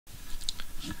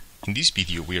In this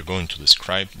video we are going to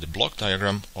describe the block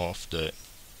diagram of the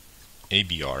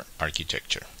AVR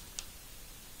architecture.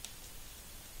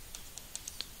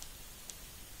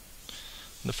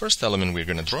 The first element we're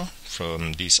going to draw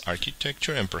from this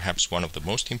architecture, and perhaps one of the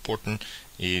most important,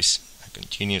 is a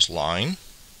continuous line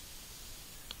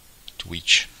to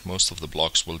which most of the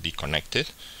blocks will be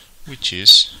connected, which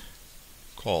is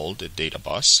called the data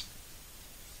bus.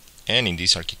 And in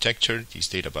this architecture, this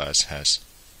data bus has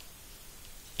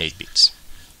 8 bits.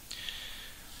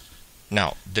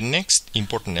 Now, the next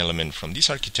important element from this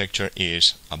architecture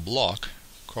is a block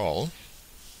called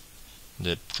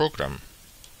the program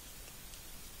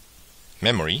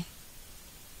memory.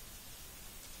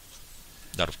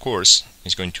 That, of course,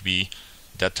 is going to be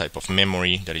that type of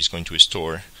memory that is going to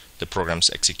store the programs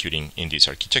executing in this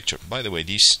architecture. By the way,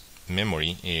 this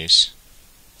memory is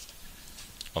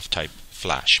of type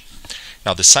flash.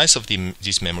 Now, the size of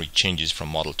this memory changes from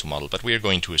model to model, but we are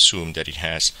going to assume that it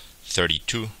has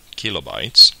 32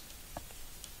 kilobytes.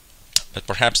 But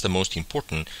perhaps the most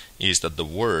important is that the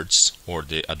words or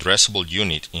the addressable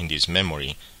unit in this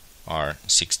memory are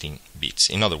 16 bits.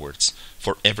 In other words,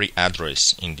 for every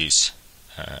address in this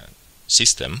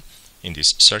system, in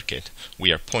this circuit,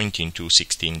 we are pointing to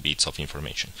 16 bits of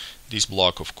information. This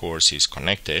block, of course, is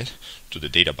connected to the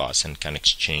data bus and can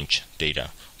exchange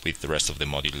data with the rest of the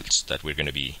modules that we're going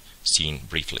to be seeing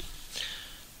briefly.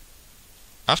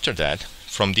 After that,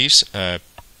 from this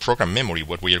program memory,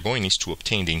 what we are going is to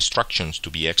obtain the instructions to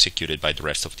be executed by the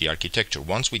rest of the architecture.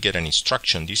 Once we get an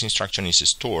instruction, this instruction is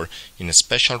stored in a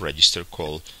special register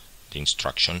called the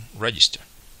instruction register,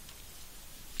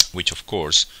 which of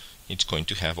course it's going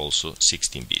to have also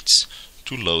 16 bits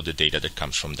to load the data that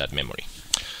comes from that memory.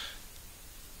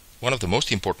 One of the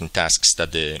most important tasks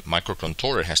that the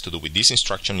microcontroller has to do with this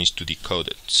instruction is to decode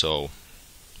it. So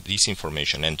this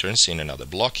information enters in another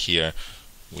block here,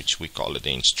 which we call it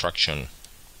the instruction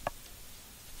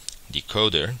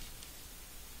decoder.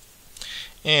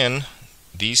 And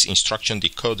this instruction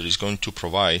decoder is going to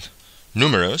provide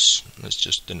numerous, let's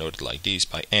just denote it like this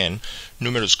by N,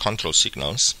 numerous control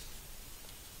signals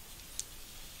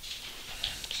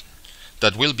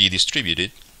that will be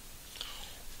distributed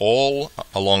all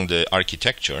along the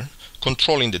architecture,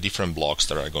 controlling the different blocks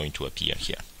that are going to appear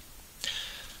here.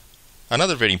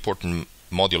 Another very important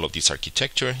module of this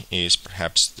architecture is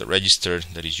perhaps the register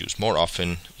that is used more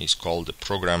often, is called the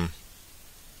program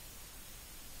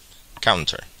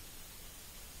counter.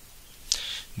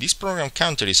 This program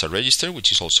counter is a register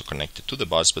which is also connected to the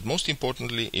bus, but most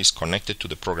importantly is connected to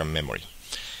the program memory.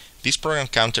 This program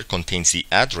counter contains the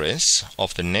address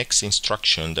of the next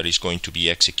instruction that is going to be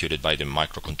executed by the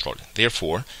microcontroller.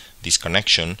 Therefore, this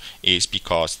connection is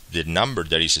because the number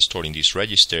that is stored in this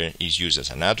register is used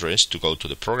as an address to go to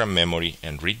the program memory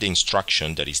and read the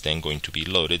instruction that is then going to be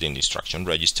loaded in the instruction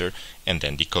register and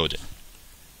then decoded.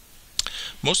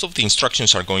 Most of the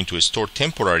instructions are going to store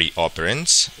temporary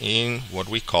operands in what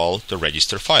we call the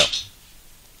register file.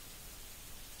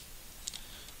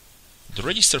 The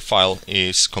register file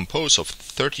is composed of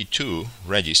 32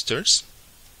 registers,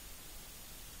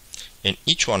 and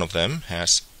each one of them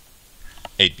has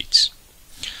 8 bits.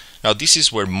 Now, this is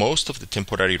where most of the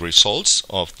temporary results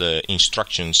of the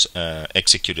instructions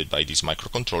executed by this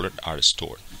microcontroller are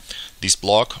stored. This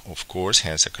block, of course,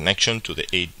 has a connection to the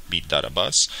 8-bit data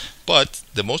bus, but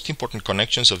the most important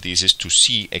connections of this is to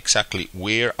see exactly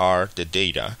where are the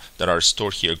data that are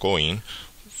stored here going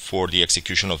for the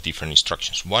execution of different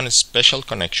instructions. One special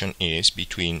connection is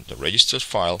between the register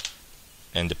file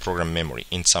and the program memory.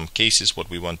 In some cases, what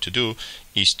we want to do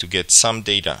is to get some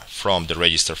data from the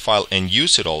register file and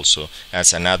use it also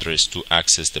as an address to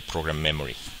access the program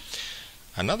memory.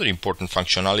 Another important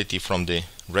functionality from the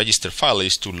register file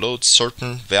is to load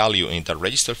certain value in the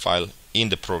register file in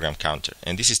the program counter,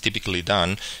 and this is typically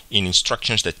done in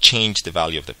instructions that change the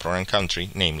value of the program counter,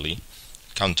 namely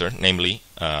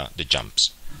the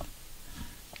jumps.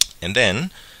 And then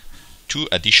two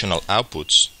additional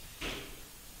outputs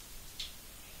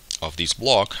of this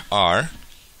block are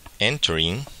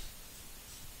entering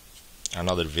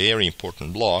another very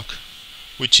important block,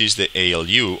 which is the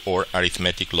ALU, or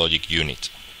arithmetic logic unit.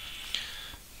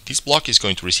 This block is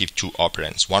going to receive two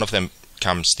operands. One of them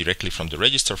comes directly from the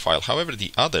register file. However,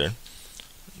 the other,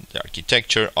 the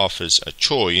architecture offers a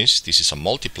choice. This is a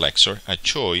multiplexer, a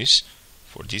choice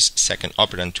for this second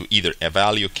operand to either a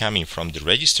value coming from the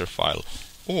register file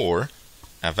or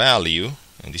a value,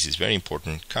 and this is very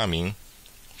important, coming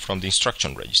from the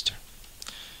instruction register.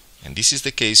 And this is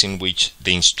the case in which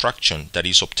the instruction that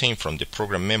is obtained from the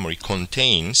program memory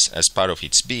contains, as part of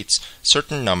its bits,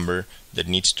 certain number that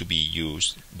needs to be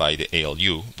used by the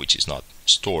ALU, which is not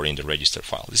stored in the register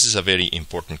file. This is a very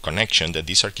important connection that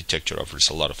this architecture offers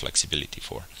a lot of flexibility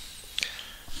for.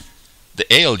 The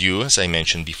ALU, as I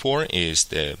mentioned before, is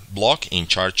the block in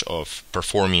charge of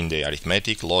performing the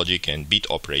arithmetic, logic, and bit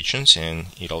operations, and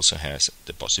it also has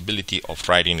the possibility of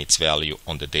writing its value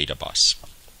on the data bus.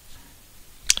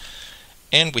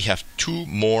 And we have two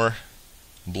more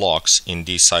blocks in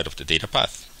this side of the data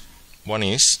path. One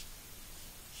is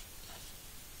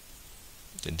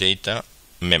the data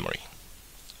memory.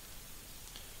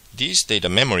 This data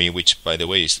memory, which by the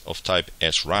way is of type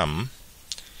SRAM,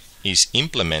 is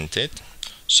implemented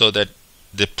so that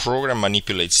the program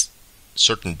manipulates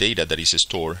certain data that is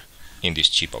stored in this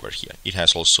chip over here. It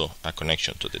has also a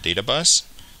connection to the data bus,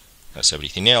 as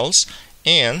everything else,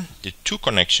 and the two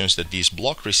connections that this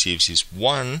block receives is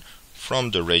one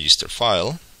from the register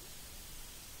file.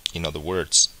 In other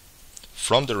words,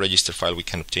 from the register file we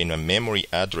can obtain a memory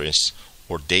address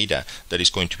or data that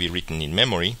is going to be written in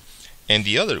memory, and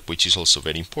the other, which is also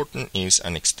very important, is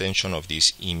an extension of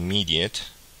this immediate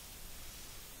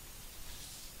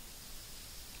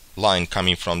line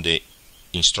coming from the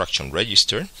instruction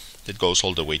register that goes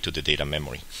all the way to the data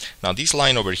memory. Now this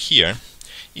line over here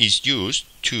is used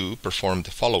to perform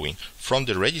the following. From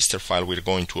the register file we're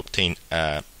going to obtain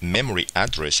a memory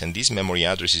address, and this memory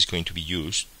address is going to be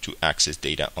used to access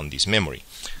data on this memory.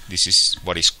 This is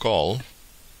what is called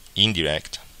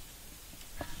indirect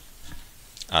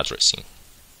addressing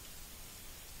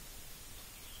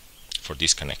for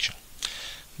this connection.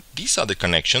 This other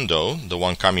connection, though, the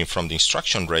one coming from the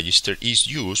instruction register,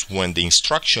 is used when the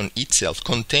instruction itself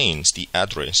contains the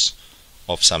address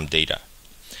of some data.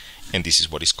 And this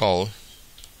is what is called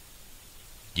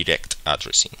direct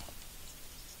addressing.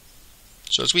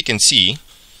 So as we can see,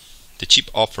 the chip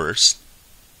offers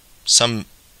some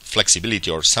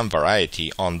flexibility or some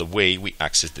variety on the way we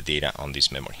access the data on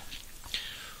this memory.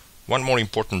 One more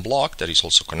important block that is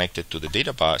also connected to the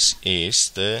data bus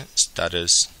is the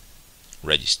status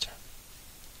register.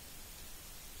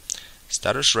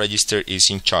 Status register is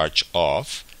in charge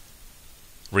of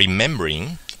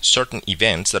remembering certain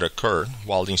events that occur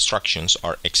while the instructions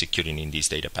are executing in this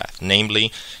data path.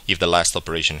 Namely, if the last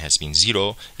operation has been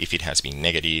 0, if it has been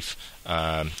negative,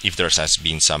 if there has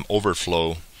been some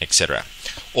overflow, etc.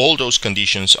 All those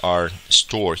conditions are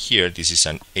stored here. This is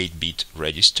an 8-bit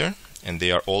register, and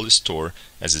they are all stored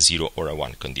as a 0 or a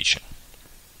 1 condition.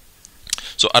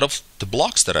 So out of the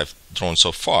blocks that I've drawn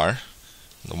so far,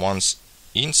 the ones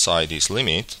inside this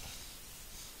limit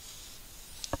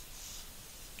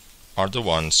are the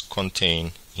ones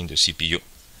contained in the CPU.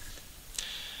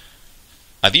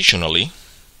 Additionally,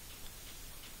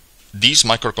 this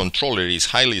microcontroller is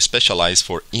highly specialized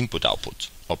for input-output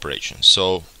operations.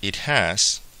 So it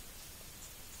has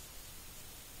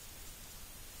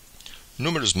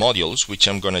numerous modules, which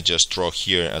I'm going to just draw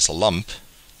here as a lump.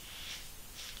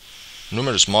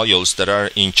 Numerous modules that are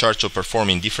in charge of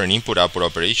performing different input-output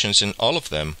operations, and all of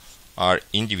them are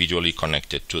individually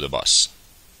connected to the bus.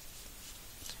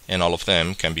 And all of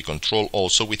them can be controlled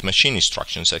also with machine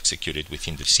instructions executed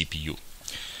within the CPU.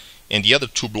 And the other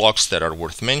two blocks that are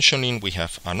worth mentioning, we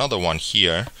have another one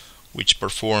here which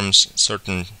performs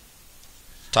certain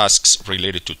tasks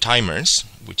related to timers,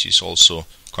 which is also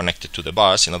connected to the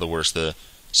bus. In other words, the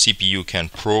CPU can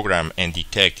program and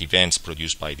detect events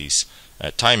produced by this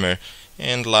timer.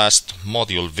 And last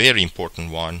module, very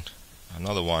important one,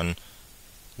 another one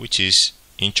which is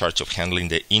in charge of handling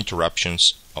the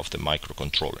interruptions of the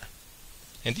microcontroller.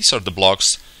 And these are the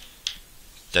blocks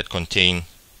that contain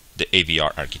the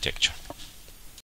AVR architecture.